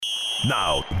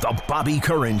Now, the Bobby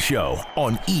Curran Show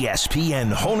on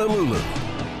ESPN Honolulu.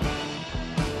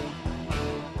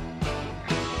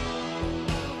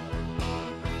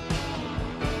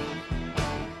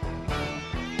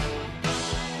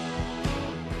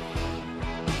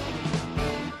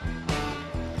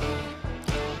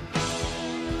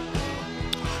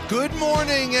 Good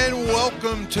morning and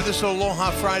welcome to this Aloha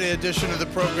Friday edition of the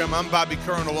program. I'm Bobby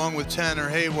Curran along with Tanner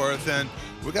Hayworth, and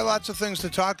we got lots of things to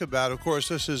talk about. Of course,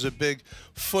 this is a big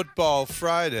football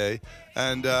Friday,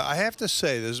 and I have to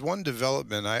say, there's one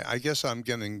development. I guess I'm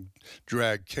getting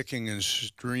dragged kicking and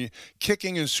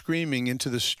screaming into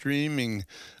the streaming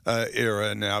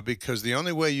era now, because the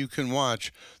only way you can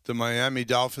watch the Miami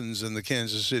Dolphins and the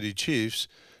Kansas City Chiefs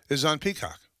is on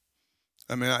Peacock.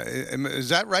 I mean, is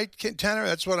that right, Tanner?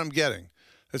 That's what I'm getting.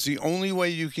 That's the only way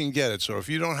you can get it. So if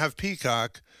you don't have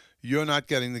Peacock, you're not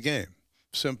getting the game.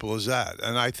 Simple as that.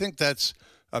 And I think that's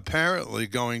apparently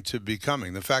going to be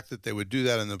coming. The fact that they would do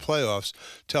that in the playoffs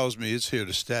tells me it's here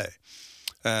to stay.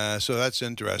 So that's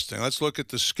interesting. Let's look at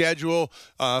the schedule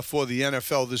for the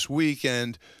NFL this week.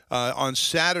 And on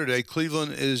Saturday,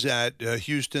 Cleveland is at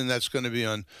Houston. That's going to be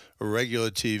on regular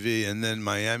TV. And then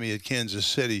Miami at Kansas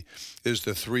City is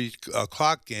the 3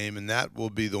 o'clock game, and that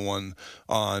will be the one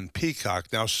on Peacock.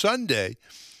 Now, Sunday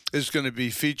is going to be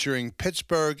featuring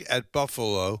Pittsburgh at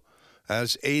Buffalo.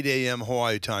 That's 8 a.m.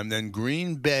 Hawaii time. Then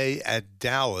Green Bay at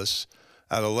Dallas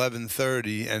at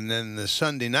 11:30. And then the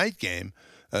Sunday night game,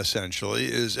 essentially,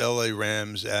 is L.A.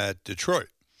 Rams at Detroit,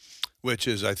 which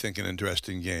is, I think, an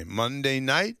interesting game. Monday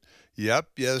night,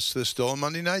 yes, there's still a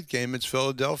Monday night game. It's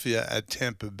Philadelphia at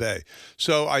Tampa Bay.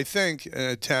 So I think,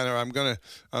 Tanner, I'm gonna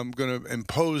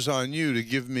impose on you to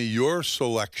give me your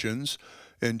selections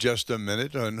in just a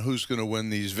minute on who's going to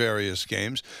win these various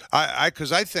games.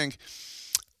 Because I think,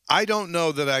 I don't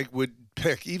know that I would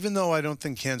pick, even though I don't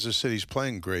think Kansas City's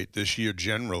playing great this year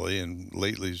generally, and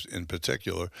lately in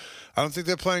particular. I don't think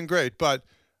they're playing great. But,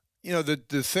 you know,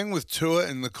 the thing with Tua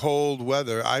and the cold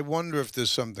weather, I wonder if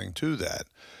there's something to that.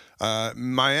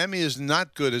 Miami is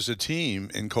not good as a team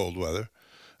in cold weather.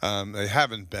 They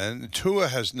haven't been. Tua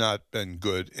has not been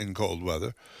good in cold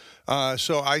weather.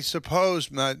 So I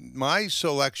suppose my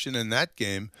selection in that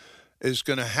game is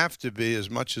going to have to be, as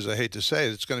much as I hate to say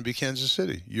it, it's going to be Kansas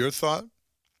City. Your thought?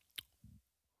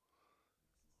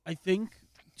 I think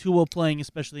Tua playing,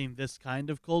 especially in this kind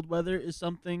of cold weather, is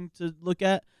something to look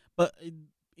at. But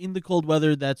in the cold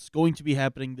weather that's going to be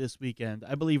happening this weekend,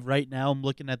 I believe right now, I'm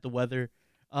looking at the weather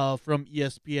from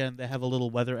ESPN. They have a little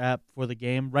weather app for the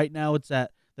game. Right now they're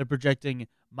projecting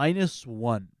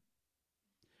 -1.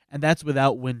 And that's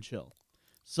without wind chill.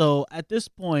 So at this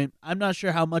point, I'm not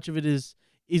sure how much of it is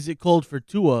it cold for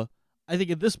Tua? I think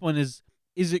at this point is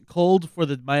it cold for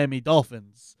the Miami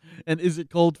Dolphins? And is it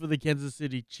cold for the Kansas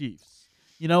City Chiefs?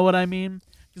 You know what I mean?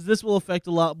 Because this will affect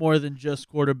a lot more than just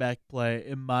quarterback play,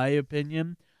 in my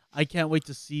opinion. I can't wait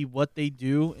to see what they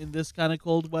do in this kind of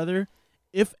cold weather.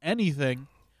 If anything,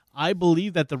 I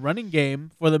believe that the running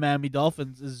game for the Miami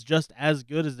Dolphins is just as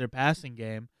good as their passing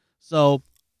game. So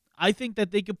I think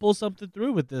that they could pull something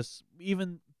through with this,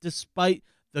 even despite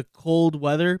the cold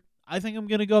weather. I think I'm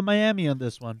going to go Miami on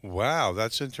this one. Wow,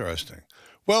 that's interesting.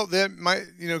 Well,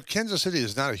 Kansas City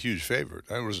is not a huge favorite.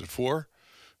 Was it 4?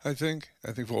 I think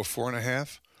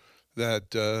 4.5. That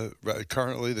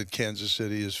currently that Kansas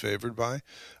City is favored by.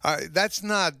 That's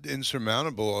not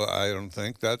insurmountable. I don't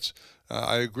think that's.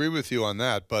 I agree with you on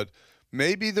that. But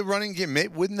maybe the running game.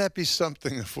 Wouldn't that be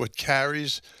something if what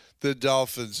carries the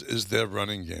Dolphins is their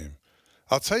running game?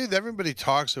 I'll tell you that everybody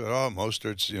talks about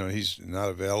Mostert's. He's not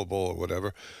available or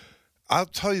whatever. I'll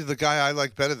tell you the guy I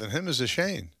like better than him is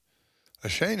Ashane.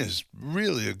 Ashane is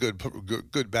really a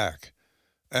good back,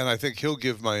 and I think he'll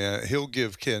give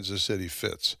Kansas City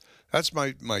fits. That's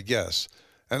my guess.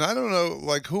 And I don't know,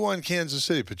 like, who on Kansas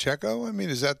City? Pacheco? I mean,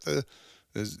 he's the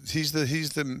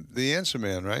answer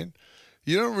man, right?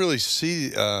 You don't really see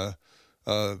the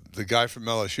guy from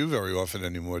LSU very often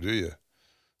anymore, do you?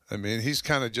 I mean, he's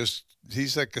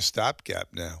like a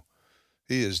stopgap now.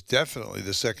 He is definitely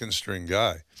the second string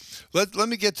guy. Let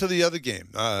me get to the other game,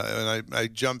 and I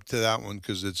jumped to that one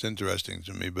because it's interesting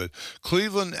to me. But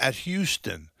Cleveland at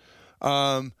Houston.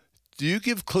 Do you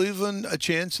give Cleveland a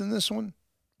chance in this one?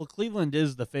 Well, Cleveland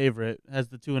is the favorite, has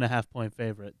the 2.5-point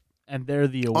favorite, and they're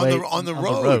the away on the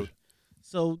road.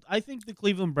 So I think the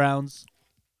Cleveland Browns,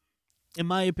 in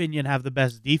my opinion, have the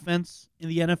best defense in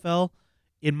the NFL.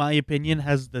 In my opinion,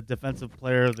 has the defensive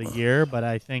player of the year, but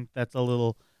I think that's a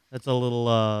little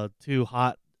too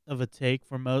hot of a take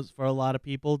for a lot of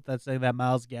people. That's saying that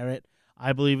Myles Garrett,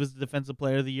 I believe, is the defensive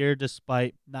player of the year,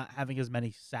 despite not having as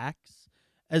many sacks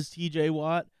as T.J.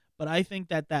 Watt. but I think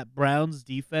that Browns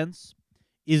defense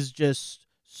is just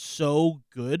so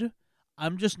good.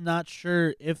 I'm just not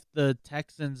sure if the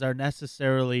Texans are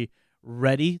necessarily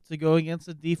ready to go against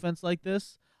a defense like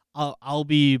this. I'll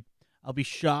be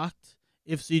shocked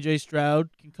if CJ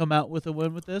Stroud can come out with a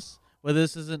win with this. Well,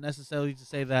 this isn't necessarily to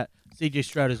say that CJ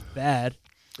Stroud is bad.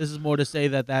 This is more to say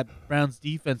that Browns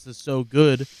defense is so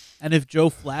good, and if Joe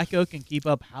Flacco can keep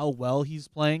up how well he's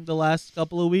playing the last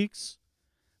couple of weeks,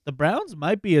 the Browns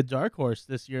might be a dark horse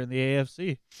this year in the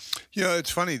AFC. It's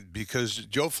funny because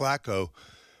Joe Flacco,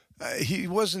 he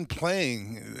wasn't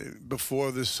playing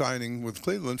before this signing with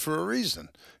Cleveland for a reason.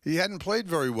 He hadn't played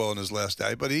very well in his last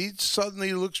day, but he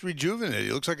suddenly looks rejuvenated.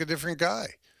 He looks like a different guy.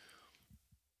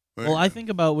 Well, I think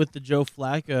about with the Joe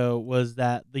Flacco was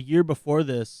that the year before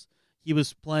this, he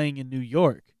was playing in New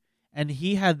York, and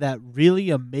he had that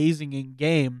really amazing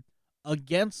game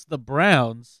against the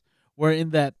Browns, where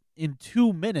in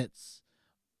 2 minutes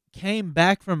came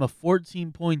back from a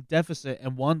 14-point deficit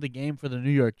and won the game for the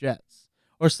New York Jets,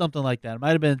 or something like that. It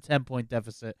might have been a 10-point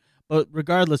deficit, but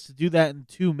regardless, to do that in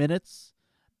 2 minutes,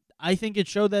 I think it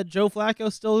showed that Joe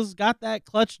Flacco still has got that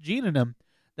clutch gene in him.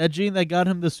 That gene that got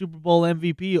him the Super Bowl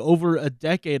MVP over a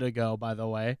decade ago, by the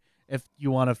way, if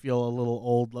you want to feel a little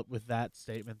old with that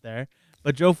statement there.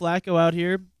 But Joe Flacco out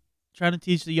here trying to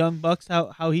teach the young Bucks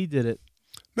how he did it.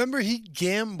 Remember, he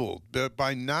gambled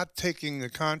by not taking a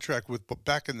contract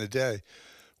back in the day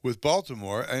with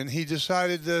Baltimore, and he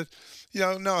decided that,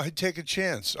 no, he'd take a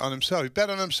chance on himself. He bet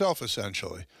on himself,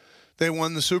 essentially. They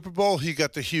won the Super Bowl. He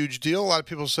got the huge deal. A lot of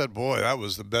people said, boy, that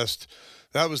was the best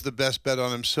bet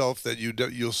on himself that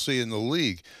you'll see in the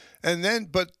league.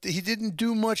 But he didn't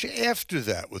do much after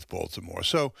that with Baltimore.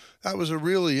 So that was a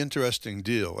really interesting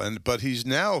deal. But he's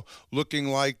now looking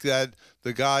like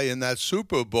the guy in that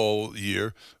Super Bowl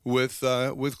year with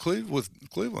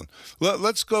Cleveland.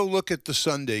 Let's go look at the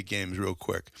Sunday games real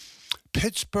quick.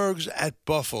 Pittsburgh's at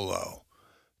Buffalo.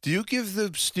 Do you give the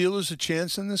Steelers a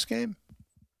chance in this game?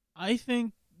 I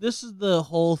think this is the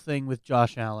whole thing with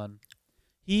Josh Allen.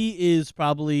 He's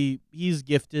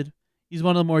gifted. He's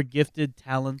one of the more gifted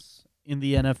talents in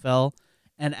the NFL.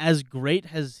 And as great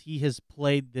as he has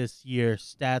played this year,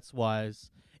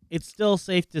 stats-wise, it's still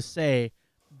safe to say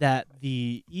that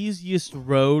the easiest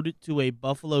road to a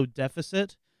Buffalo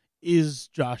deficit is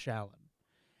Josh Allen.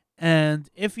 And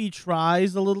if he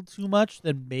tries a little too much,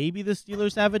 then maybe the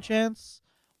Steelers have a chance.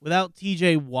 Without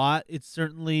TJ Watt, it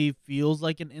certainly feels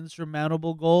like an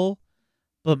insurmountable goal.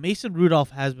 But Mason Rudolph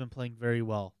has been playing very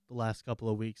well the last couple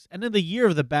of weeks. And in the year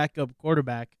of the backup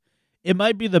quarterback, it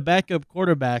might be the backup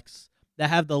quarterbacks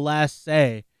that have the last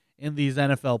say in these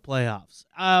NFL playoffs.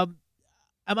 Am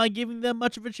I giving them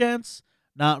much of a chance?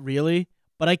 Not really.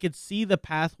 But I could see the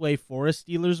pathway for a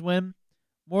Steelers win.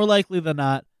 More likely than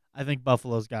not, I think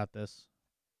Buffalo's got this.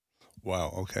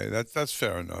 Wow, okay, that's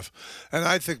fair enough. And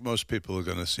I think most people are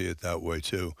going to see it that way,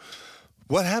 too.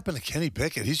 What happened to Kenny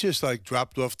Pickett? He's just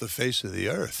dropped off the face of the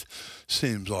earth,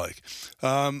 seems like.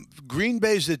 Green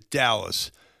Bay's at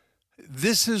Dallas.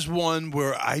 This is one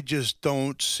where I just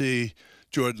don't see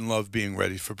Jordan Love being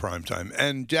ready for primetime.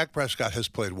 And Dak Prescott has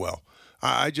played well.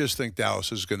 I just think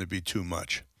Dallas is going to be too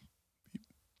much. The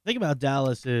thing about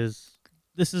Dallas is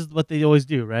this is what they always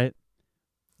do, right?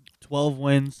 12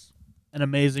 wins, an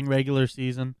amazing regular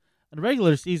season. And a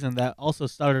regular season that also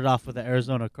started off with the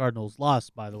Arizona Cardinals loss,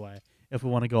 by the way, if we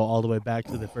want to go all the way back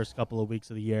to the first couple of weeks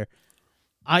of the year.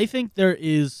 I think there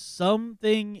is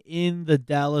something in the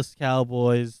Dallas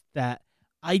Cowboys that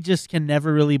I just can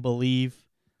never really believe.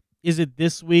 Is it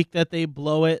this week that they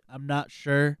blow it? I'm not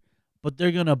sure. But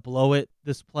they're going to blow it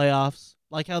this playoffs,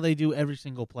 like how they do every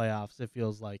single playoffs, it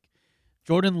feels like.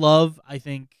 Jordan Love, I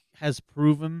think, has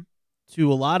proven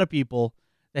to a lot of people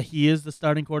that he is the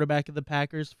starting quarterback of the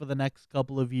Packers for the next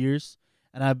couple of years.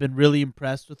 And I've been really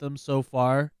impressed with him so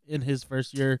far in his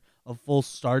first year of full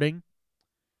starting.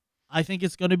 I think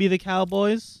it's going to be the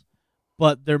Cowboys,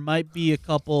 but there might be a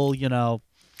couple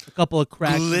of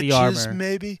cracks in the armor.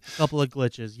 Maybe? A couple of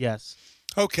glitches, yes.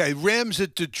 Okay, Rams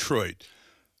at Detroit.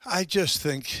 I just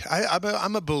think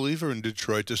I'm a believer in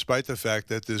Detroit, despite the fact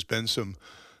that there's been some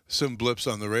blips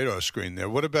on the radar screen there.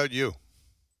 What about you?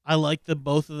 I like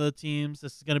both of the teams.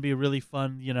 This is going to be really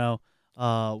fun,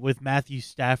 with Matthew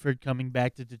Stafford coming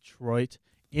back to Detroit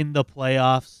in the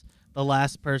playoffs. The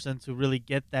last person to really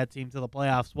get that team to the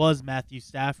playoffs was Matthew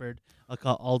Stafford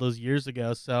all those years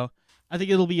ago. So I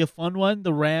think it'll be a fun one.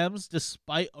 The Rams,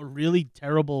 despite a really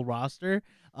terrible roster,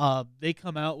 they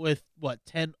come out with, a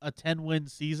 10-win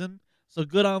season. So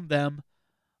good on them.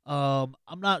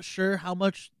 I'm not sure how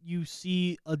much you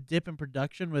see a dip in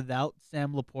production without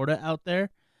Sam Laporta out there.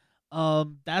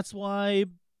 That's why,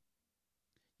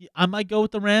 I might go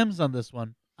with the Rams on this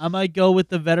one. I might go with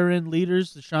the veteran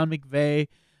leaders, Sean McVay,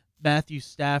 Matthew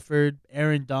Stafford,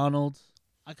 Aaron Donald.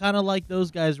 I kind of like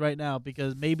those guys right now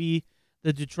because maybe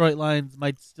the Detroit Lions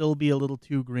might still be a little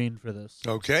too green for this.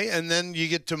 Okay, and then you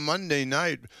get to Monday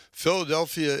night.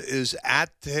 Philadelphia is at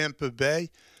Tampa Bay.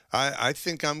 I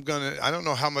think I don't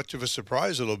know how much of a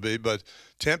surprise it'll be, but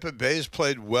Tampa Bay has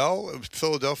played well.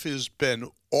 Philadelphia's been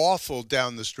awful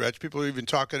down the stretch. People are even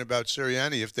talking about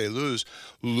Sirianni, if they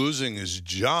losing his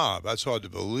job. That's hard to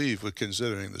believe with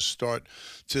considering the start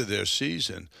to their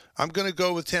season. I'm going to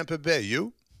go with Tampa Bay.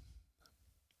 You?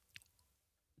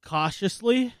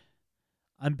 Cautiously,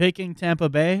 I'm picking Tampa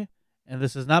Bay, and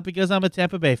this is not because I'm a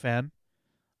Tampa Bay fan.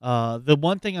 The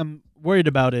one thing I'm worried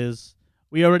about is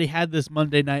we already had this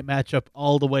Monday night matchup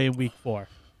all the way in Week 4,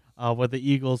 where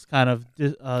the Eagles kind of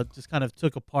just kind of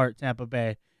took apart Tampa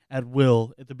Bay at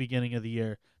will at the beginning of the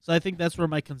year. So I think that's where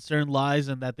my concern lies,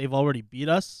 in that they've already beat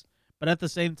us. But at the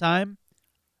same time,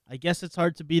 I guess it's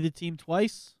hard to beat a team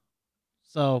twice.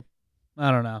 So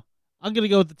I don't know. I'm gonna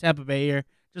go with the Tampa Bay here,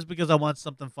 just because I want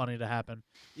something funny to happen.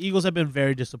 The Eagles have been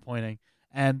very disappointing,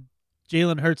 and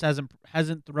Jalen Hurts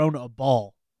hasn't thrown a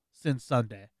ball since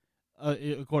Sunday,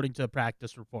 according to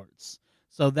practice reports.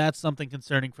 So that's something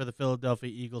concerning for the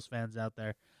Philadelphia Eagles fans out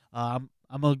there. I'm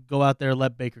going to go out there and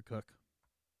let Baker cook.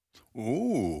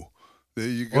 Ooh, there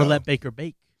you go. Or let Baker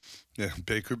bake. Yeah,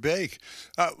 Baker bake.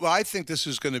 Well, I think this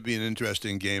is going to be an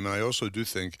interesting game, and I also do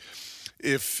think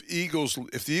if the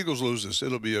Eagles lose this,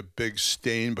 it'll be a big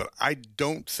stain, but I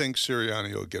don't think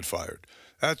Sirianni will get fired.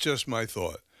 That's just my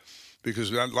thought.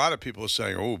 Because a lot of people are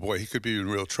saying, oh, boy, he could be in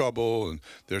real trouble. And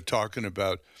they're talking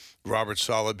about Robert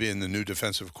Saleh being the new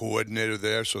defensive coordinator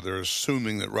there. So they're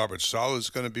assuming that Robert Saleh is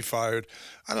going to be fired.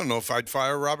 I don't know if I'd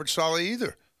fire Robert Saleh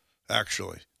either,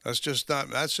 actually. That's just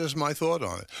my thought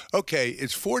on it. Okay,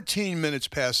 it's 14 minutes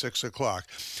past 6 o'clock.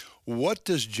 What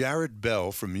does Jarrett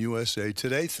Bell from USA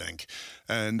Today think?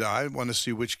 And I want to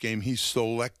see which game he's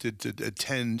selected to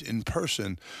attend in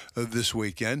person this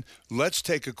weekend. Let's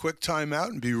take a quick time out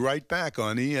and be right back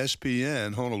on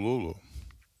ESPN Honolulu.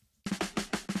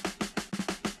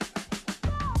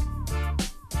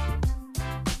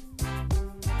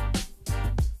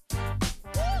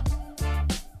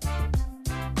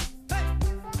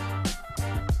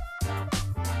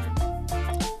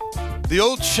 The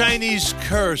old Chinese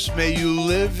curse, may you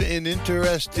live in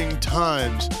interesting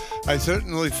times. I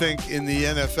certainly think in the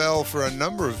NFL for a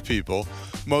number of people,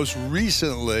 most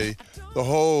recently, the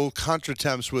whole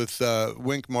contretemps with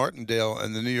Wink Martindale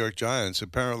and the New York Giants.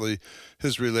 Apparently,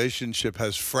 his relationship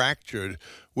has fractured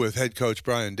with head coach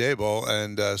Brian Daboll,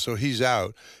 and so he's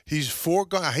out. He's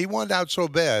foregone. He wanted out so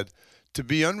bad to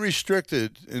be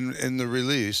unrestricted in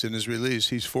his release.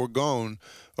 He's foregone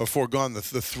the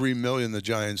 $3 million the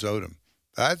Giants owed him.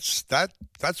 That's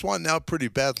one now pretty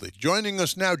badly. Joining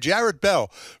us now, Jarrett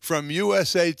Bell from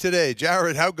USA Today.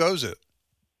 Jarrett, how goes it?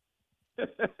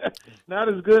 Not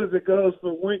as good as it goes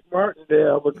for Wink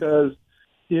Martindale because,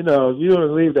 if you want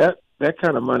to leave that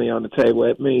kind of money on the table,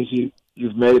 it means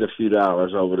you've made a few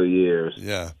dollars over the years.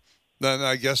 Yeah, then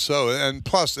I guess so. And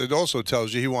plus, it also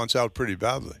tells you he wants out pretty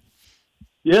badly.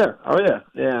 Yeah. Oh, yeah.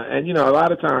 Yeah. And, a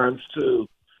lot of times, too,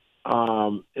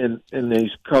 in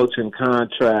these coaching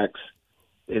contracts,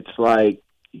 it's like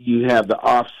you have the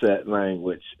offset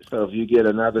language. So if you get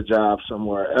another job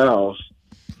somewhere else,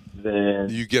 then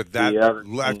you get that.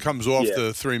 That comes off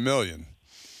the $3 million.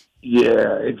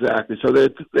 Yeah, exactly. So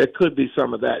there could be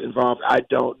some of that involved. I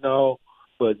don't know,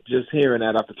 but just hearing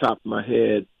that off the top of my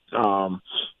head,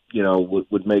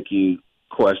 would make you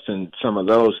question some of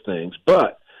those things.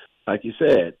 But like you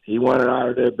said, he wanted out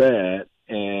of there bad,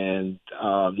 and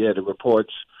the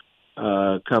reports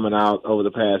coming out over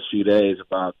the past few days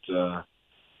about his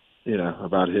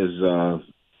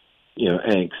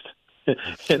angst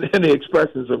and the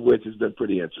expressions of which has been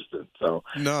pretty interesting. So,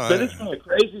 but it's been a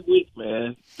crazy week,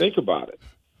 man. Think about it.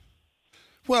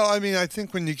 Well, I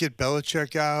think when you get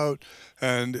Belichick out,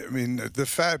 and the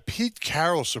fact Pete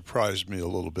Carroll surprised me a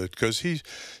little bit because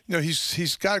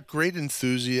he's got great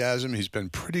enthusiasm. He's been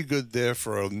pretty good there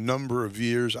for a number of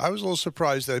years. I was a little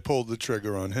surprised they pulled the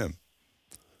trigger on him.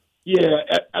 Yeah,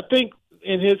 I think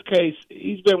in his case,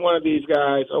 he's been one of these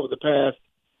guys over the past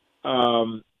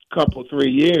couple, 3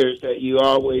 years that you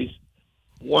always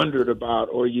wondered about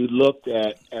or you looked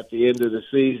at the end of the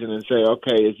season and say,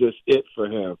 okay, is this it for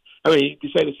him? You can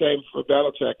say the same for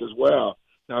Belichick as well.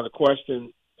 Now, the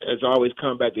question has always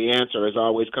come back, the answer has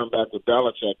always come back with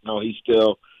Belichick. No, he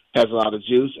still has a lot of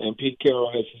juice, and Pete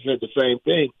Carroll has said the same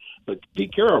thing. But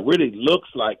Pete Carroll really looks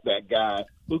like that guy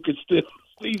who could still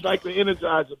 – he's like the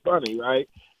Energizer Bunny, right?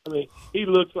 He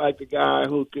looks like the guy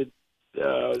who could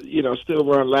still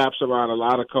run laps around a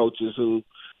lot of coaches who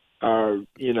are,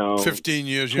 15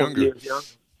 years 20 younger. years younger.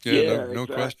 Yeah, no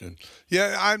Exactly. question.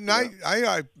 Yeah,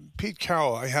 I Pete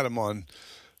Carroll, I had him on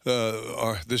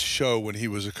this show when he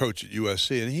was a coach at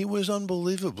USC, and he was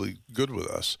unbelievably good with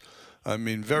us. I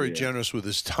mean, very generous with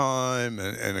his time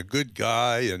and a good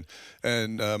guy.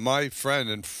 And my friend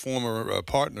and former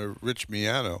partner, Rich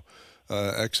Miano,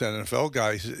 ex-NFL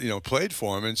guy, played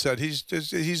for him and said he's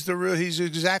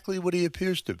exactly what he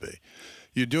appears to be.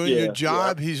 You're doing your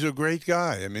job. Yeah. He's a great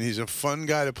guy. I mean, he's a fun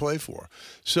guy to play for.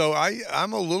 So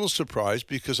I'm a little surprised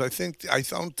because I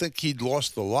don't think he'd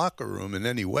lost the locker room in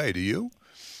any way. Do you?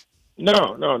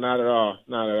 No, not at all.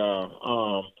 Not at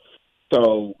all.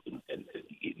 So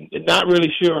not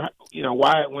really sure,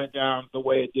 why it went down the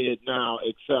way it did now,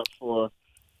 except for,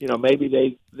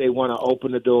 maybe they want to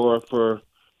open the door for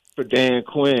Dan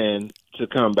Quinn to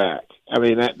come back. I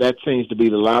mean, that seems to be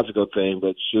the logical thing,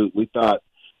 but shoot, we thought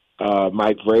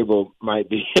Mike Vrabel might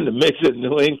be in the mix in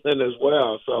New England as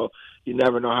well, so you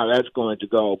never know how that's going to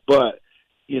go. But,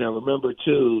 remember,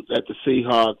 too, that the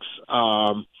Seahawks,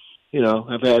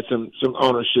 have had some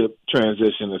ownership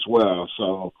transition as well,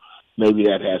 so maybe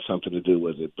that has something to do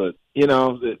with it. But,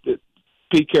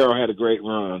 Pete Carroll had a great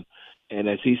run, and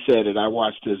as he said it, I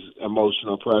watched his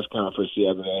emotional press conference the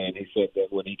other day, and he said that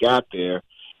when he got there,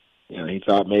 he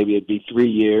thought maybe it'd be 3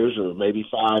 years or maybe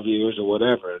 5 years or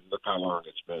whatever, and look how long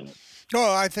it's been.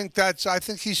 No, I think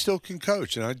he still can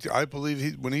coach, and I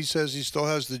believe when he says he still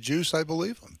has the juice, I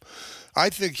believe him. I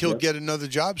think he'll get another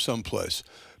job someplace,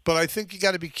 but I think you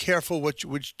got to be careful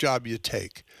which job you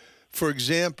take. For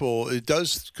example, it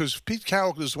does because Pete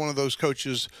Carroll is one of those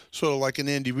coaches, sort of like an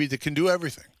Andy Reid, that can do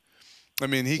everything. I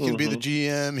mean, he can be the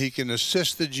GM, he can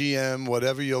assist the GM,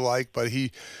 whatever you like, but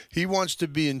he wants to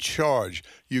be in charge.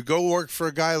 You go work for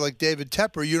a guy like David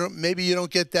Tepper, maybe you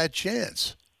don't get that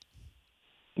chance.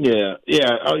 Yeah.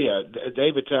 Oh, yeah.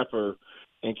 David Tepper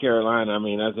in Carolina, I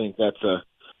mean, I think that's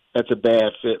a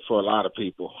bad fit for a lot of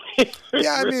people.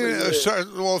 Yeah, I mean,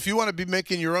 well, if you want to be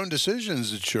making your own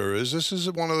decisions, it sure is. This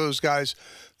is one of those guys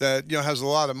that, has a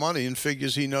lot of money and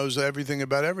figures he knows everything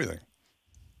about everything.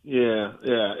 Yeah.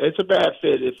 It's a bad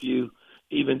fit if you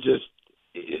even just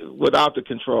without the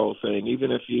control thing,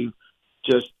 even if you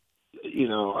just,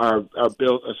 are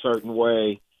built a certain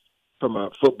way from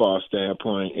a football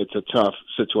standpoint, it's a tough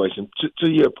situation. To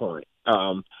your point,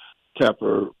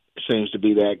 Tepper seems to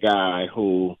be that guy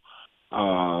who,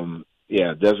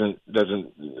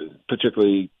 doesn't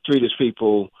particularly treat his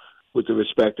people with the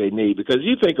respect they need. Because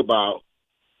you think about,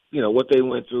 what they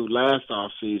went through last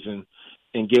offseason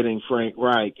and getting Frank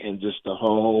Reich and just the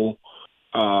whole,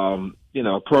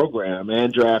 program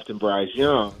and drafting Bryce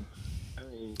Young. I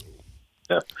mean,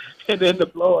 and then to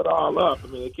blow it all up. I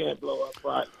mean, they can't blow up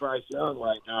Bryce Young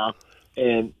right now.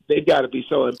 And they've got to be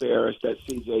so embarrassed that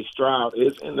C.J. Stroud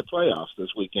is in the playoffs this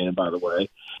weekend, by the way.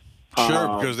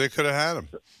 Sure, because they could have had him.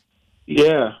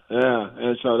 Yeah.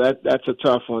 And so that's a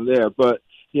tough one there. But,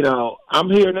 I'm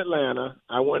here in Atlanta.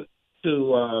 I went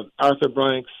to Arthur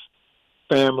Blank's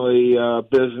family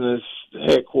business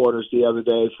headquarters the other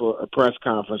day for a press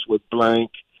conference with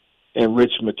Blank and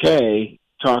Rich McKay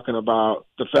talking about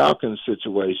the Falcons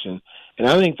situation. And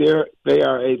I think they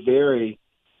are a very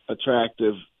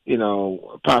attractive,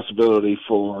 possibility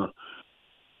for,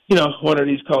 one of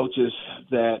these coaches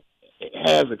that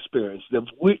has experience.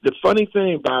 The funny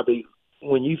thing, Bobby,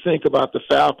 when you think about the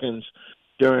Falcons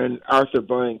during Arthur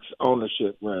Blank's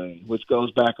ownership reign, which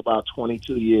goes back about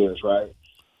 22 years, right?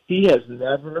 He has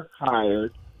never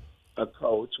hired a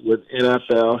coach with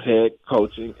NFL head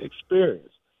coaching experience.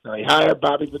 Now, he hired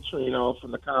Bobby Petrino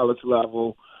from the college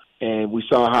level, and we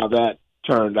saw how that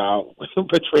turned out.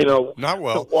 Petrino not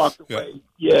well. Walked away,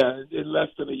 in less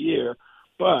than a year.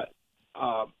 But,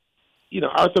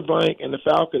 Arthur Blank and the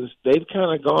Falcons, they've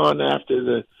kind of gone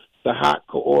after the hot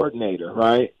coordinator,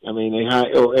 right? I mean, they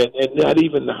hired, and not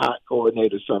even the hot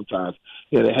coordinator sometimes.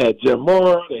 They had Jim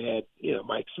Moore, they had,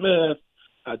 Mike Smith,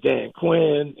 Dan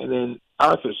Quinn, and then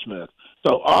Arthur Smith.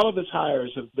 So all of his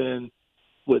hires have been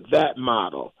with that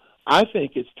model. I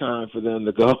think it's time for them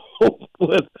to go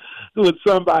with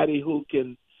somebody who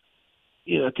can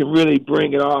really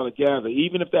bring it all together,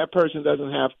 even if that person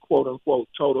doesn't have quote unquote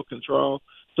total control.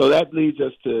 So that leads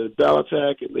us to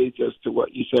Belichick. It leads us to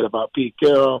what you said about Pete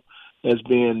Carroll as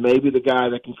being maybe the guy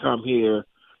that can come here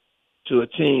to a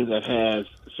team that has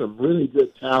some really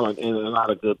good talent in a lot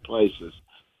of good places.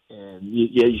 And,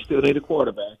 you still need a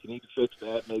quarterback. You need to fix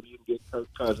that. Maybe you can get Kirk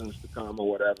Cousins to come or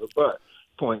whatever. But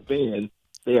point being,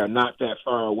 they are not that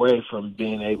far away from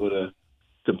being able to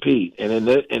compete. And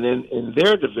in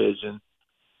their division,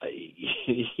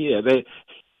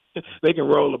 they can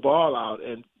roll the ball out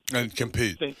and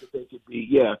compete. Think that they could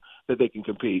be, that they can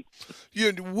compete.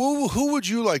 Yeah, who would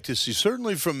you like to see?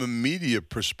 Certainly from a media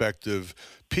perspective,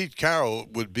 Pete Carroll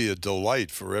would be a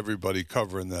delight for everybody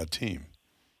covering that team.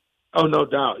 Oh, no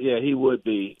doubt. Yeah, he would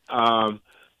be. I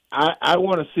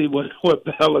want to see what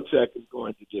Belichick is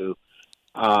going to do.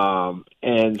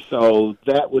 And so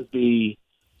that would be,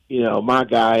 my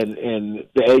guy. And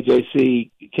the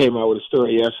AJC came out with a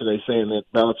story yesterday saying that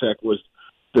Belichick was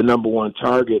the number one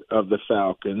target of the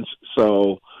Falcons.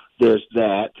 So there's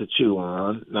that to chew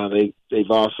on. Now they've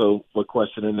also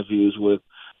requested interviews with,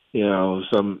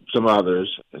 some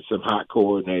others, some hot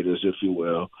coordinators, if you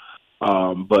will.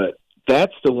 But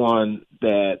that's the one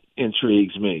that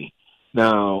intrigues me.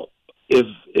 Now, if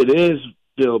it is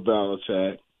Bill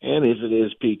Belichick, and if it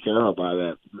is Pete Carroll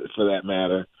for that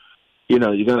matter, you're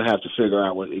going to have to figure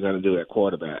out what you're going to do at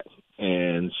quarterback.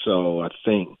 And so I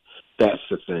think that's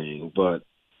the thing. But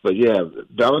yeah,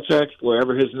 Belichick,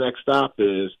 wherever his next stop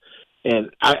is, and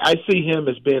I see him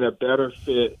as being a better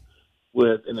fit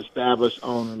with an established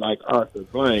owner like Arthur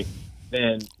Blank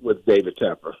than with David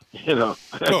Tepper.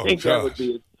 I think that would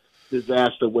be a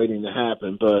disaster waiting to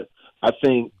happen. But I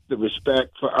think the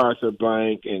respect for Arthur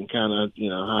Blank and kind of,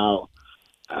 how,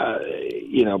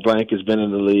 Blank has been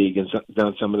in the league and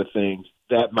done some of the things,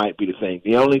 that might be the thing.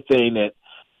 The only thing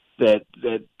that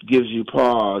gives you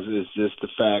pause is just the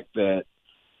fact that,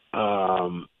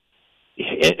 and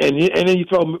then you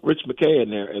throw Rich McKay in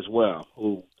there as well,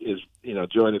 who is,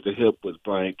 joined at the hip with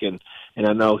Blank. And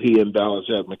I know he and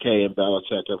McKay and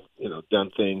Belichick have, done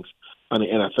things on the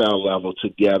NFL level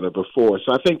together before.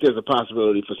 So I think there's a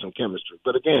possibility for some chemistry.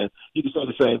 But again, you can say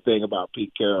the same thing about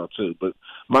Pete Carroll too. But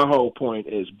my whole point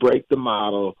is break the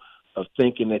model of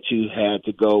thinking that you had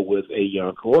to go with a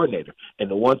young coordinator.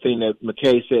 And the one thing that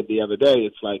McKay said the other day,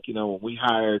 it's like, when we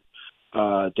hired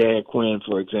Dan Quinn,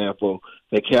 for example,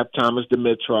 they kept Thomas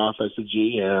Dimitroff as the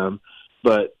GM,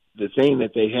 but the thing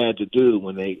that they had to do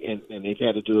when and they've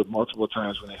had to do it multiple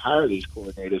times when they hire these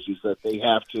coordinators, is that they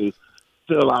have to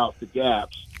fill out the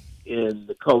gaps in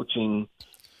the coaching,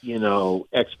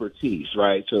 expertise,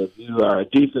 right? So if you are a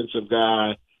defensive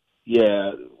guy,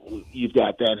 you've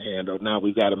got that handled. Now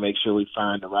we've got to make sure we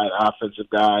find the right offensive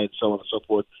guy and so on and so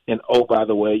forth. And, oh, by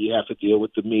the way, you have to deal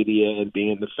with the media and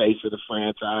being the face of the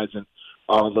franchise and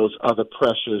all of those other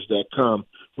pressures that come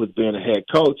with being a head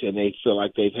coach. And they feel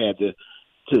like they've had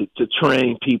to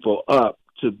train people up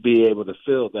to be able to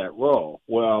fill that role.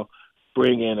 Well,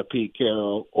 bring in a Pete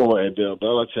Carroll or a Bill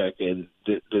Belichick, and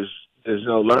there's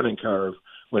no learning curve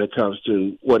when it comes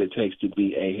to what it takes to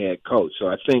be a head coach. So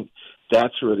I think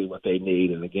that's really what they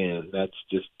need. And again, that's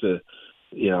just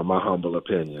my humble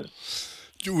opinion.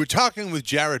 We're talking with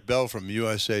Jarrett Bell from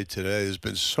USA Today. There's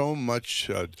been so many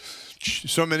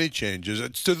changes.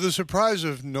 It's to the surprise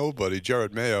of nobody.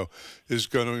 Jared Mayo is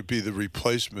going to be the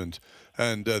replacement.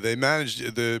 And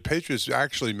the Patriots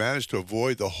actually managed to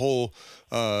avoid the whole,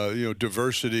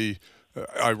 diversity.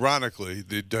 Ironically,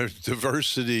 the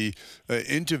diversity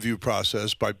interview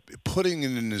process by putting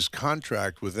it in his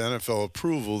contract with NFL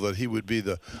approval that he would be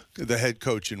the head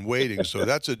coach in waiting. So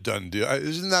that's a done deal.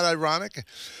 Isn't that ironic?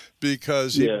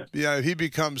 Because he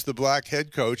becomes the black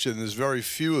head coach, and there's very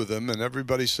few of them, and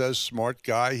everybody says smart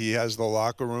guy. He has the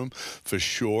locker room for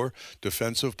sure.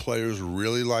 Defensive players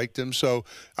really liked him, so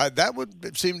that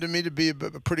would seem to me to be a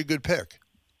pretty good pick.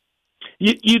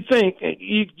 You think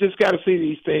you just got to see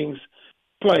these things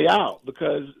play out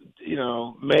because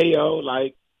Mayo,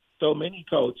 like so many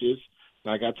coaches,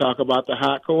 like I talk about the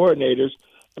hot coordinators.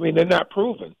 I mean, they're not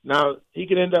proven. Now he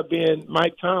could end up being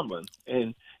Mike Tomlin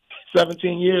and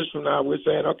 17 years from now, we're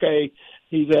saying, okay,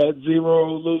 he's had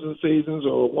 0 losing seasons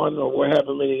or 1 or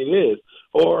whatever many it is,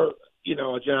 or,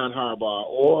 a John Harbaugh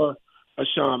or a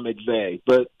Sean McVay.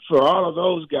 But for all of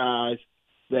those guys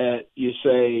that you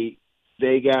say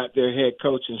they got their head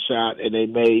coaching shot and they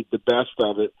made the best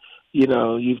of it,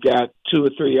 you've got 2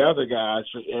 or 3 other guys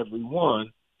for every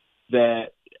one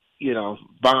that,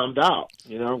 bombed out.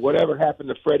 Whatever happened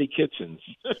to Freddie Kitchens?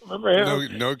 Remember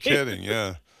him? No kidding,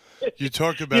 yeah. You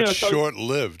talk about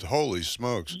short-lived. Holy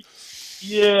smokes.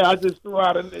 Yeah, I just threw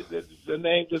out the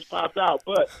name just popped out.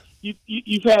 But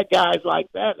you've had guys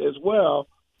like that as well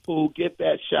who get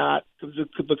that shot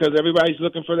because everybody's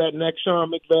looking for that next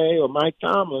Sean McVay or Mike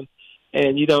Tomlin,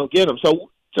 and you don't get them. So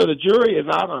the jury is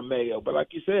out on Mayo. But like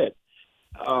you said,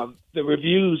 the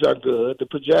reviews are good. The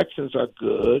projections are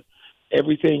good.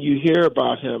 Everything you hear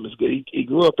about him is good. He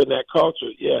grew up in that culture,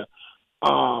 yeah.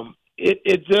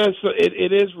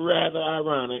 It is rather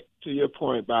ironic, to your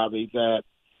point, Bobby, that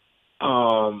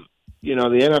the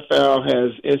NFL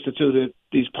has instituted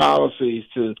these policies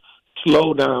to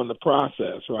slow down the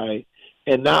process, right?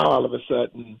 And now all of a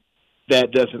sudden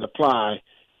that doesn't apply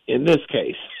in this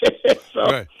case. So,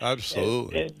 right,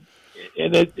 absolutely.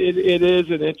 And it is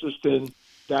an interesting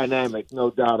dynamic, no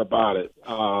doubt about it,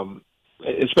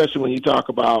 especially when you talk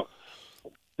about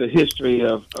the history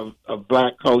of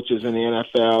black coaches in the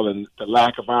NFL and the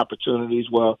lack of opportunities.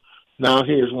 Well, now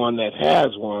here's one that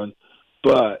has one,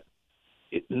 but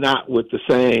not with the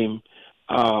same,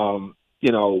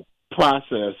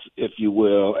 process, if you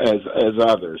will, as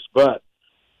others. But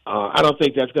I don't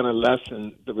think that's going to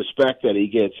lessen the respect that he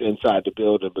gets inside the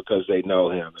building because they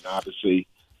know him. And obviously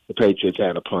the Patriots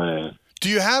had a plan. Do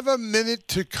you have a minute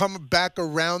to come back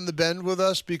around the bend with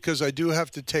us? Because I do have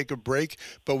to take a break,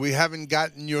 but we haven't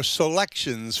gotten your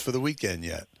selections for the weekend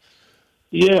yet.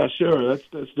 Yeah, sure. Let's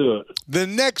do it. The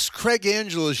next Craig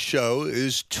Angeles show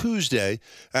is Tuesday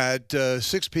at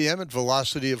 6 p.m. at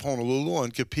Velocity of Honolulu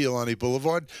on Kapiolani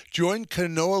Boulevard. Join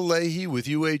Kanoa Leahy with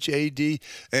UHAD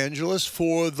Angeles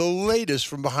for the latest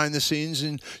from behind the scenes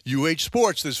in UH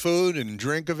sports. There's food and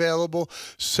drink available,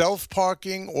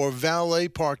 self-parking or valet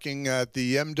parking at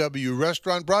the MW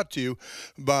restaurant, brought to you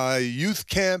by Youth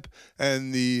Camp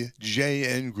and the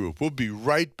JN Group. We'll be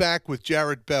right back with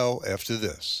Jarrett Bell after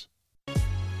this.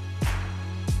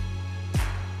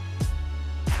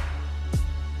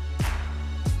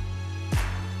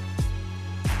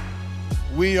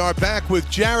 We are back with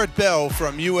Jarrett Bell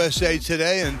from USA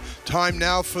Today, and time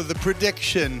now for the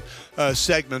prediction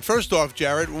segment. First off,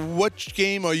 Jarrett, which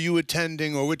game are you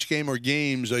attending, or which game or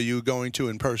games are you going to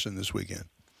in person this weekend?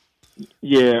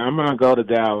 Yeah, I'm going to go to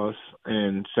Dallas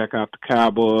and check out the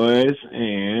Cowboys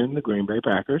and the Green Bay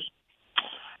Packers.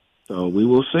 So we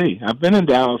will see. I've been in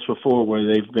Dallas before where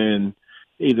they've been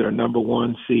either a number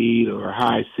 1 seed or a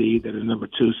high seed and a number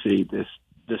 2 seed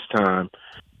this time.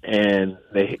 And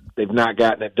they've not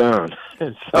gotten it done,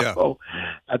 and so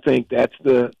I think that's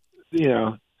the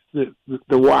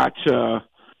watch, the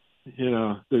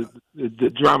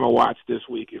drama watch this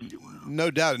week, if you will. No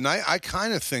doubt, and I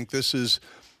kind of think this is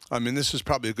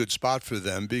probably a good spot for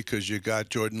them because you got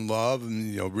Jordan Love,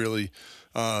 and really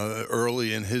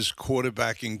early in his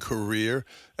quarterbacking career,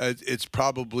 it's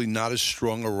probably not as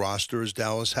strong a roster as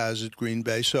Dallas has at Green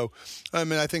Bay. So,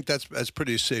 I think that's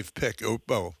pretty safe pick.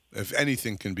 Well, if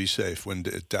anything can be safe when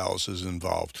Dallas is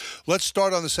involved. Let's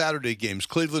start on the Saturday games.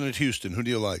 Cleveland at Houston. Who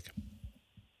do you like?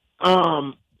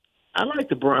 I like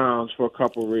the Browns for a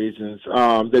couple reasons.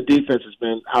 The defense has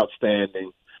been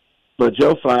outstanding, but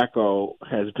Joe Flacco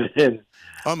has been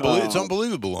it's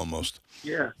unbelievable almost.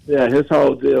 Yeah, his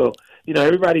whole deal.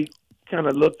 Everybody kind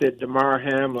of looked at DeMar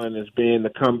Hamlin as being the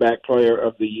comeback player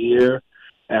of the year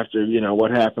after,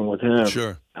 what happened with him.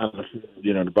 Sure.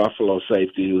 The Buffalo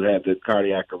safety who had the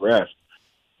cardiac arrest.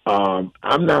 I'm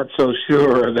not so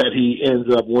sure that he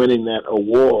ends up winning that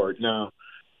award. Now,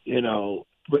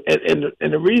 but and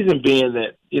the reason being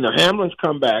that, Hamlin's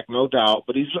come back, no doubt,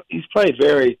 but he's played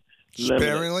very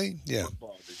sparingly. Yeah.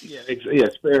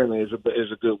 Sparingly is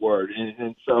a good word,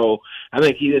 and so I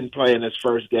think he didn't play in his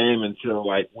first game until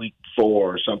like week 4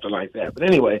 or something like that. But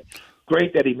anyway,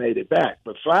 great that he made it back.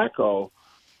 But Flacco,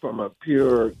 from a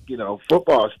pure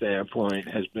football standpoint,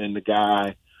 has been the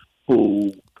guy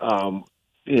who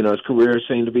his career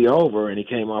seemed to be over, and he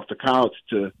came off the couch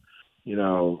to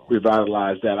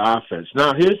revitalize that offense.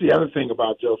 Now, here's the other thing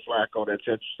about Joe Flacco that's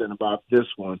interesting about this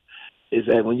one is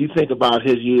that when you think about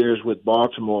his years with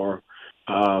Baltimore,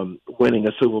 winning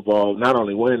a Super Bowl, not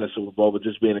only winning a Super Bowl, but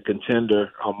just being a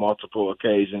contender on multiple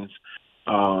occasions,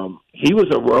 he was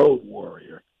a road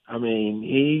warrior.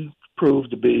 He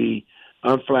proved to be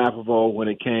unflappable when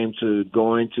it came to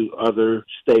going to other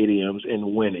stadiums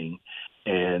and winning.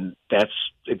 And that's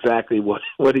exactly what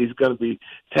he's going to be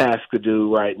tasked to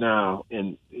do right now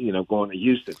in, going to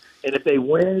Houston. And if they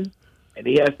win and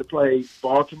he has to play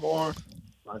Baltimore,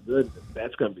 my goodness,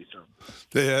 that's going to be something.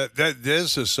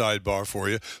 There's a sidebar for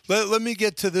you. Let me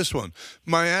get to this one.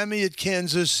 Miami at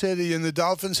Kansas City, and the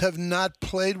Dolphins have not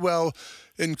played well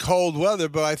in cold weather,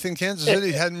 but I think Kansas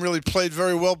City hadn't really played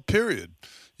very well, period.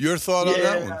 Your thought on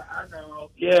that one? Yeah, I know.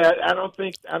 Yeah, I don't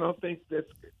think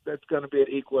that's going to be an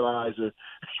equalizer.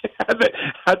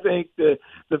 I think the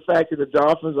fact that the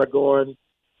Dolphins are going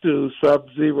to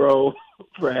sub-zero,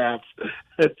 perhaps,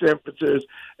 temperatures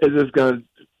is just going to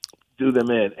do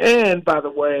them in. And, by the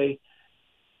way,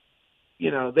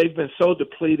 they've been so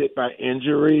depleted by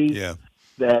injuries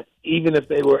that even if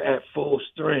they were at full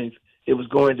strength, it was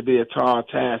going to be a tall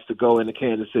task to go into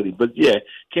Kansas City. But,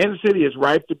 Kansas City is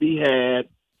ripe to be had,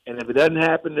 and if it doesn't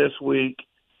happen this week,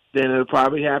 then it'll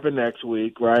probably happen next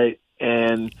week, right?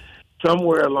 And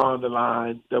somewhere along the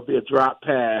line, there'll be a drop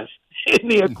pass in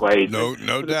the equation.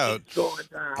 No doubt. Going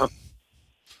down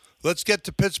Let's get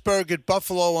to Pittsburgh at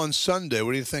Buffalo on Sunday.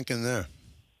 What are you thinking there?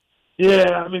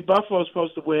 Yeah, I mean, Buffalo's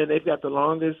supposed to win. They've got the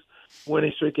longest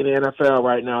winning streak in the NFL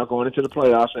right now, going into the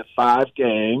playoffs at 5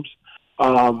 games.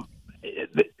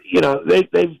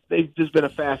 They've just been a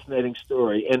fascinating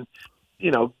story. And,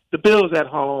 the Bills at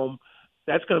home,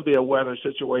 that's going to be a weather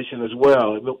situation as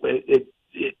well. It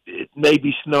may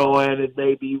be snowing, it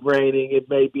may be raining, it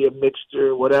may be a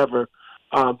mixture, whatever.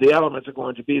 The elements are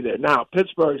going to be there. Now,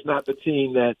 Pittsburgh's not the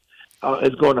team that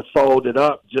is going to fold it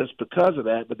up just because of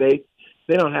that, but they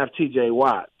don't have T.J.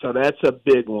 Watt, so that's a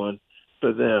big one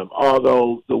for them.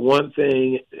 Although the one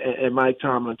thing, and Mike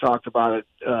Tomlin talked about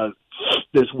it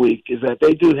this week, is that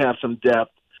they do have some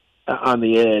depth on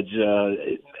the edge.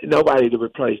 Nobody to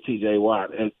replace T.J.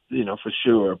 Watt, for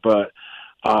sure. But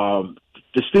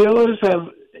the Steelers have,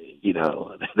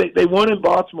 they won in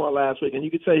Baltimore last week, and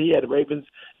you could say the Ravens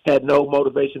had no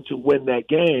motivation to win that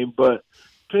game, but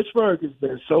Pittsburgh has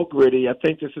been so gritty. I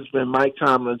think this has been Mike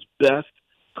Tomlin's best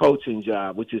coaching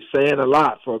job, which is saying a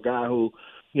lot for a guy who,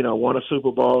 won a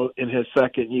Super Bowl in his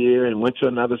second year and went to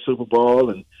another Super Bowl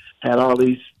and had all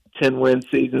these 10-win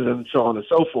seasons and so on and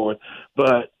so forth.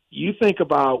 But you think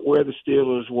about where the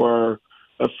Steelers were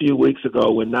a few weeks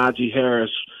ago when Najee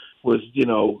Harris was,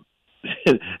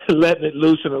 letting it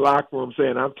loose in the locker room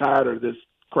saying, I'm tired of this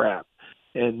crap.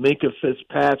 And Minkah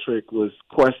Fitzpatrick was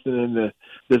questioning the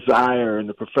desire and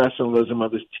the professionalism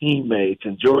of his teammates.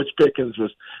 And George Pickens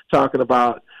was talking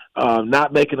about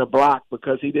not making a block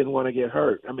because he didn't want to get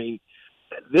hurt. I mean,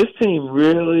 this team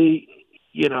really,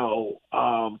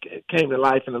 came to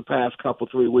life in the past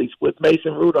 3 weeks with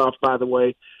Mason Rudolph, by the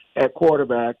way, at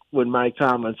quarterback when Mike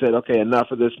Tomlin said, okay,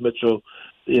 enough of this Mitchell,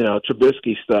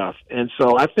 Trubisky stuff. And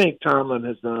so I think Tomlin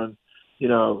has done,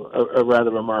 a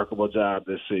rather remarkable job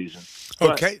this season.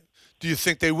 Okay. Do you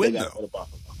think they win, though?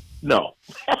 No.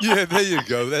 Yeah, there you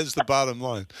go. That's the bottom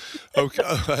line. Okay,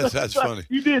 that's funny.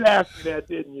 You did ask me that,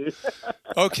 didn't you?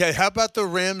 Okay, how about the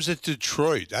Rams at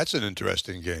Detroit? That's an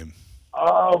interesting game.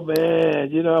 Oh,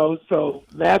 man. So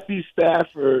Matthew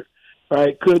Stafford,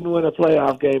 right, couldn't win a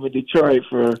playoff game in Detroit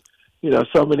for,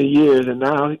 so many years, and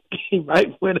now he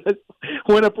might win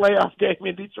a playoff game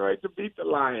in Detroit to beat the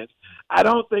Lions. I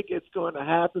don't think it's going to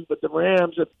happen, but the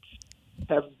Rams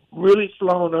have really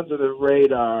flown under the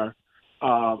radar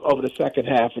over the second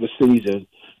half of the season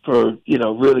for,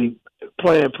 really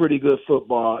playing pretty good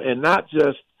football, and not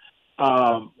just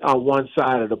on one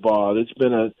side of the ball. It's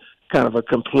been a kind of a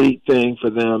complete thing for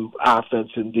them,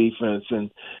 offense and defense. And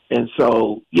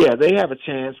so, yeah, they have a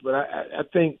chance, but I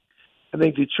think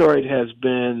Detroit has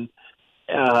been,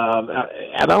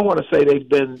 I don't want to say they've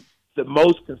been the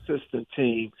most consistent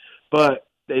team, but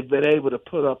they've been able to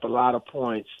put up a lot of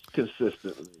points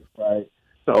consistently, right?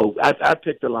 So I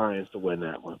picked the Lions to win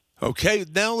that one. Okay,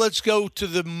 now let's go to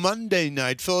the Monday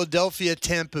night,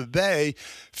 Philadelphia-Tampa Bay.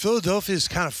 Philadelphia's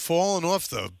kind of fallen off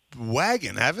the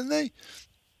wagon, haven't they?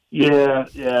 Yeah,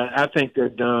 I think they're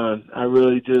done. I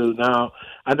really do. Now,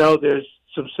 I know there's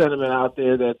some sentiment out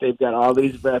there that they've got all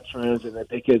these veterans and that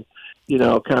they could,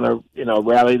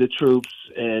 rally the troops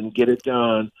and get it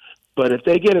done. But if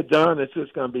they get it done, it's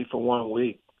just going to be for 1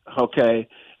 week, okay?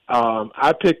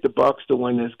 I picked the Bucs to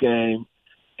win this game,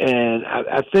 and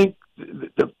I think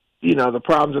the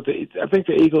problems I think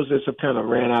the Eagles just have kind of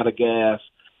ran out of gas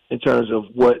in terms of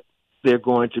what they're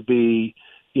going to be,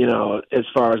 as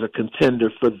far as a contender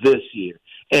for this year.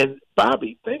 And,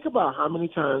 Bobby, think about how many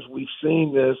times we've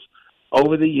seen this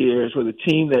over the years where the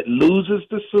team that loses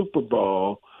the Super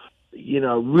Bowl,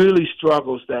 really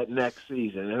struggles that next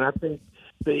season. And I think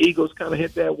the Eagles kind of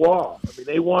hit that wall. I mean,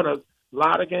 they won a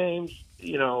lot of games,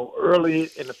 early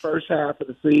in the first half of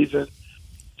the season,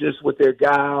 just with their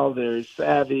guile, their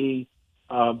savvy,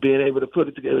 being able to put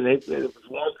it together. It was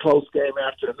one close game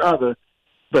after another.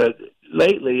 But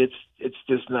lately, it's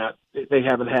just not. They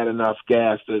haven't had enough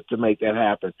gas to make that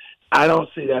happen. I don't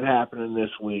see that happening this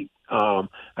week. I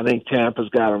think Tampa's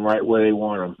got them right where they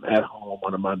want them, at home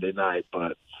on a Monday night.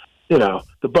 But the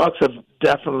Bucs have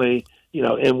definitely,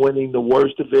 in winning the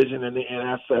worst division in the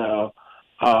NFL.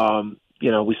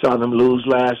 We saw them lose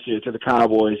last year to the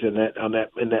Cowboys in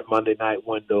that Monday night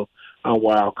window on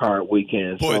Wild Card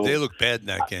Weekend. Boy, so, they look bad in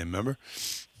that game. Remember?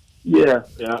 Yeah.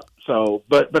 So,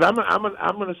 but I'm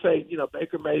going to say,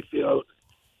 Baker Mayfield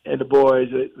and the boys,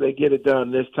 they get it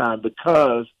done this time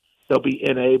because they'll be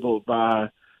enabled by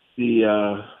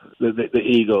the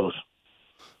Eagles.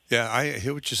 Yeah, I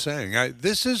hear what you're saying.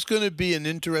 This is going to be an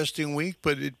interesting week,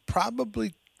 but it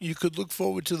probably you could look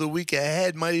forward to the week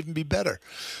ahead. Might even be better.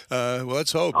 Well,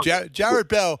 let's hope. Jarrett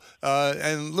Bell,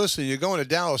 and listen, you're going to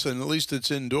Dallas, and at least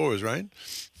it's indoors, right?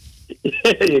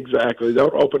 Exactly.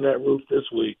 Don't open that roof this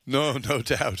week. No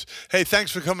doubt. Hey,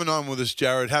 thanks for coming on with us,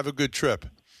 Jarrett. Have a good trip.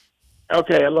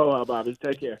 Okay, aloha, Bobby.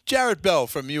 Take care. Jarrett Bell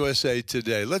from USA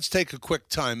Today. Let's take a quick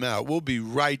time out. We'll be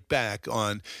right back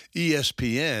on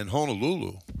ESPN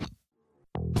Honolulu.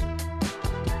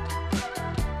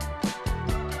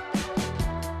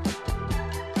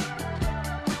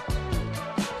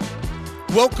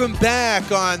 Welcome back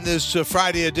on this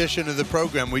Friday edition of the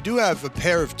program. We do have a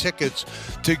pair of tickets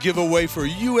to give away for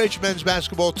UH men's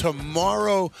basketball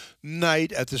tomorrow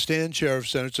night at the Stan Sheriff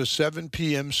Center. It's a 7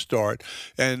 p.m. start,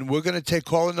 and we're going to take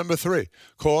caller number 3.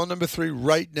 Caller number 3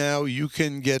 right now. You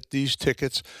can get these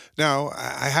tickets. Now,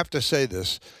 I have to say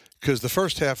this, because the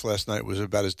first half last night was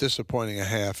about as disappointing a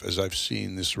half as I've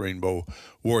seen this Rainbow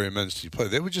Warrior men's team play.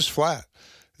 They were just flat.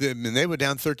 They were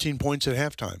down 13 points at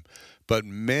halftime. But,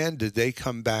 man, did they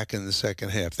come back in the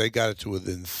second half. They got it to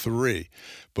within 3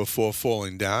 before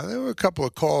falling down. There were a couple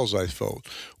of calls I felt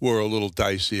were a little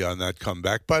dicey on that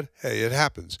comeback. But, hey, it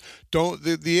happens.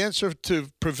 The answer to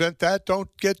prevent that,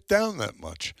 don't get down that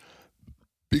much,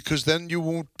 because then you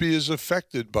won't be as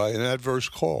affected by an adverse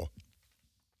call.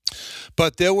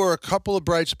 But there were a couple of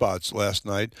bright spots last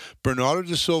night. Bernardo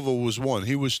da Silva was one.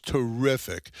 He was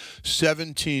terrific.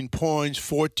 17 points,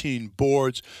 14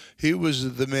 boards. He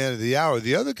was the man of the hour.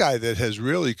 The other guy that has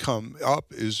really come up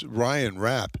is Ryan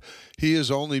Rapp. He has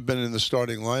only been in the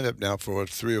starting lineup now for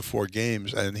 3 or 4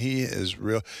 games, and he is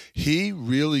real. He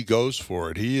really goes for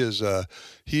it. He is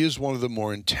one of the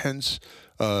more intense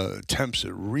attempts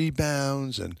at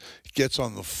rebounds, and gets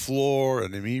on the floor,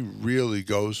 and he really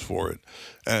goes for it.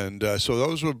 And so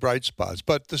those were bright spots.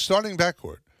 But the starting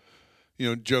backcourt,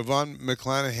 Javon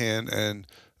McClanahan and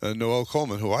Noel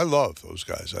Coleman, who I love those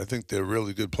guys. I think they're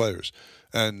really good players.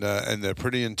 And they're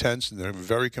pretty intense, and they're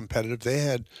very competitive. They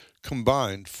had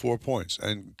combined 4 points,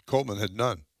 and Coleman had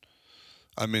none.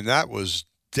 I mean, that was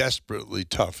desperately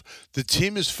tough. The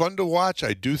team is fun to watch.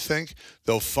 I do think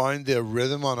they'll find their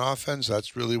rhythm on offense.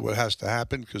 That's really what has to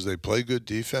happen, because they play good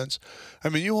defense. I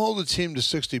mean, you hold a team to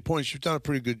 60 points, you've done a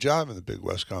pretty good job in the Big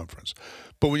West Conference.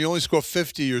 But when you only score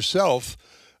 50 yourself,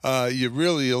 you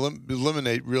really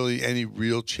eliminate really any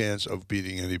real chance of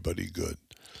beating anybody good.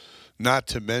 Not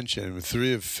to mention,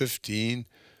 3 of 15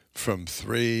 from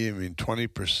 3,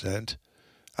 20%,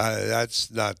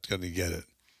 that's not going to get it.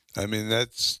 I mean,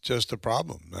 that's just a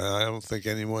problem. I don't think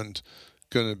anyone's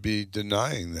going to be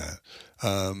denying that.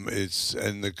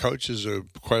 And the coaches are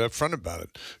quite upfront about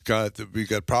it. We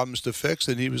got problems to fix,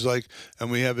 and he was like,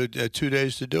 and we have 2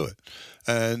 days to do it.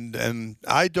 And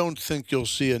I don't think you'll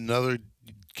see another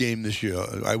game this year.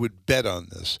 I would bet on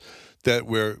this, that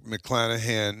where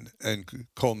McClanahan and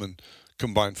Coleman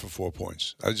combined for 4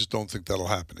 points. I just don't think that'll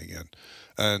happen again.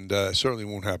 And certainly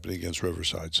won't happen against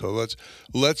Riverside. So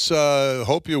let's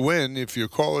hope you win if you're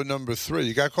caller number 3.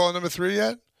 You got caller number 3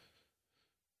 yet?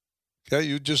 Okay,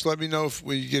 you just let me know if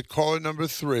we get caller number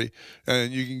 3,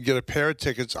 and you can get a pair of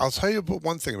tickets. I'll tell you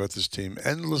one thing about this team: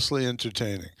 endlessly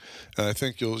entertaining. And I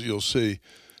think you'll see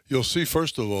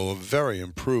first of all a very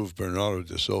improved Bernardo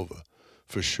da Silva,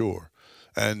 for sure.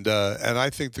 And I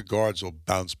think the guards will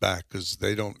bounce back, because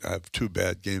they don't have 2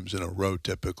 bad games in a row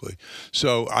typically.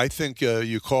 So I think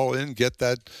you call in,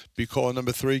 be caller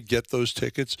number 3, get those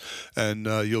tickets, and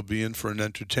you'll be in for an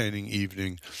entertaining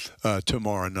evening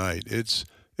tomorrow night. It's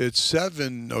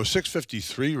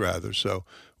 6:53 rather. So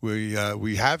we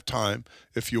have time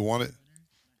if you want it.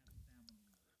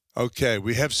 Okay,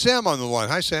 we have Sam on the line.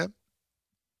 Hi, Sam.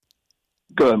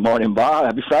 Good morning, Bob.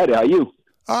 Happy Friday. How are you?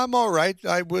 I'm all right.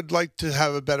 I would like to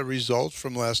have a better result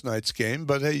from last night's game,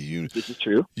 but hey, this is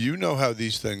true. You know how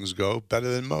these things go better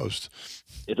than most.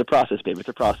 It's a process, baby. It's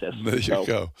a process. There you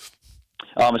go.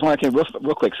 I just want to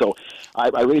real quick. So I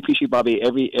really appreciate, Bobby,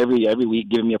 every week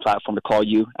giving me a platform to call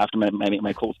you after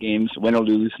my Colts games, win or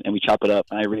lose, and we chop it up.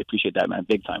 And I really appreciate that, man.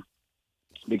 Big time.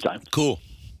 Cool.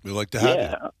 We like to have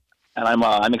you. And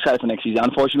I'm excited for next season.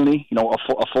 Unfortunately,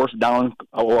 a fourth down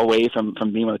away from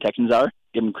being where the Texans are.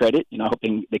 Give them credit. I hope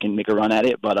they can make a run at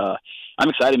it. But I'm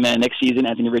excited, man. Next season,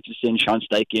 Anthony Richardson, Sean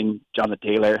Steichen, Jonathan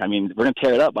Taylor. I mean, we're going to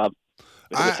tear it up, Bob.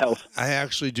 I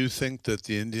actually do think that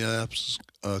the Indianapolis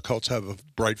Colts have a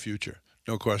bright future.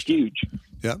 No question. Huge.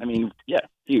 Yeah. I mean,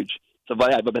 huge. So,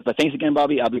 but thanks again,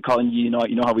 Bobby. I'll be calling you. You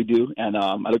know how we do, and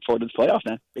I look forward to the playoffs,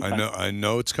 man. I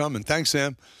know it's coming. Thanks,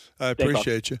 Sam. I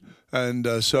appreciate you. And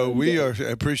so we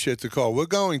appreciate the call. We're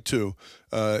going to,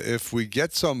 if we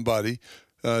get somebody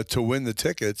to win the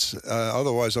tickets,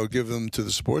 otherwise I'll give them to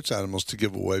the sports animals to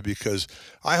give away, because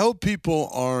I hope people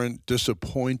aren't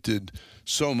disappointed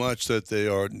so much that they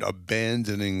are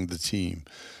abandoning the team.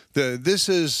 This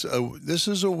is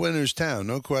a winner's town,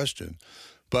 no question.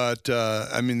 But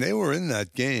I mean, they were in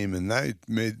that game, and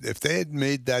if they had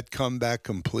made that comeback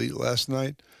complete last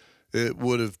night, it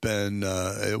would have been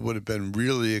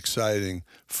really exciting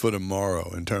for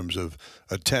tomorrow in terms of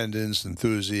attendance,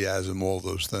 enthusiasm, all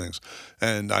those things.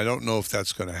 And I don't know if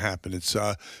that's going to happen. It's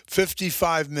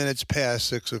 55 minutes past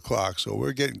 6 o'clock, so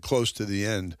we're getting close to the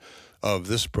end of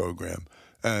this program.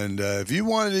 And if you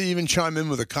wanted to even chime in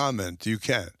with a comment, you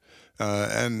can.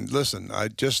 And listen, I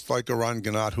just like Eran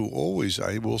Ganat, who always,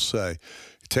 I will say,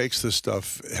 takes this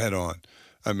stuff head on.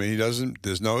 I mean,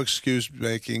 there's no excuse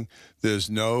making. There's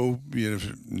no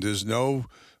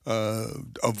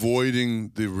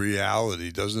avoiding the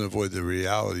reality. Doesn't avoid the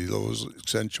reality. He always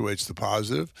accentuates the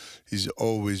positive. He's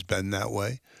always been that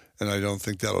way, and I don't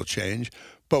think that'll change.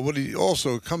 But what he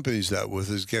also accompanies that with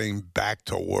is getting back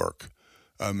to work.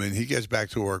 I mean, he gets back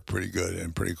to work pretty good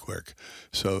and pretty quick.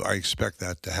 So I expect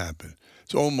that to happen.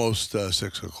 It's almost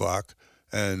 6 o'clock,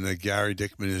 and Gary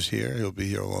Dickman is here. He'll be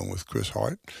here along with Chris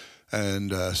Hart.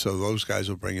 And so those guys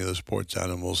will bring you the sports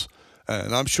animals.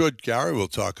 And I'm sure Gary will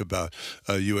talk about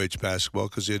UH basketball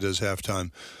because he does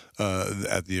halftime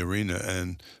at the arena.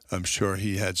 And I'm sure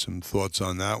he had some thoughts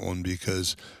on that one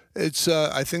because it's,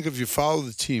 I think if you follow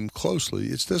the team closely,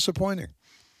 it's disappointing.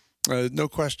 No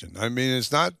question. I mean,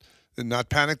 it's not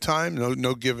panic time,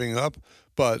 no giving up,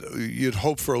 but you'd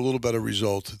hope for a little better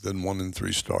result than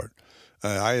 1-3 start.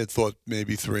 I had thought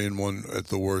maybe 3-1 at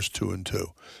the worst,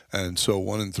 2-2, and so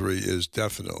 1-3 is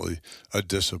definitely a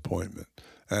disappointment.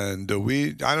 And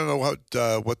I don't know what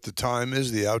the time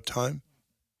is, the out time.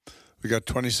 We got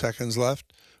 20 seconds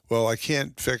left. Well, I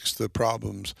can't fix the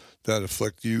problems that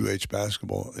afflict UH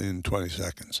basketball in 20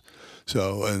 seconds.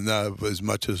 So, and as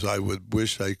much as I would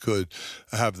wish I could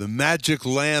have the magic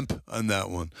lamp on that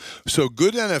one. So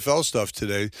good NFL stuff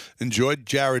today. Enjoyed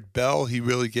Jarrett Bell. He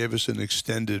really gave us an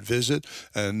extended visit,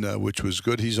 and which was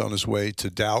good. He's on his way to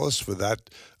Dallas for that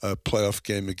playoff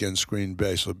game against Green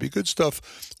Bay. So it'll be good stuff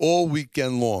all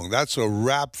weekend long. That's a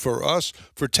wrap for us.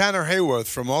 For Tanner Hayworth,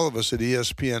 from all of us at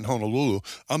ESPN Honolulu,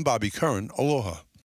 I'm Bobby Curran. Aloha.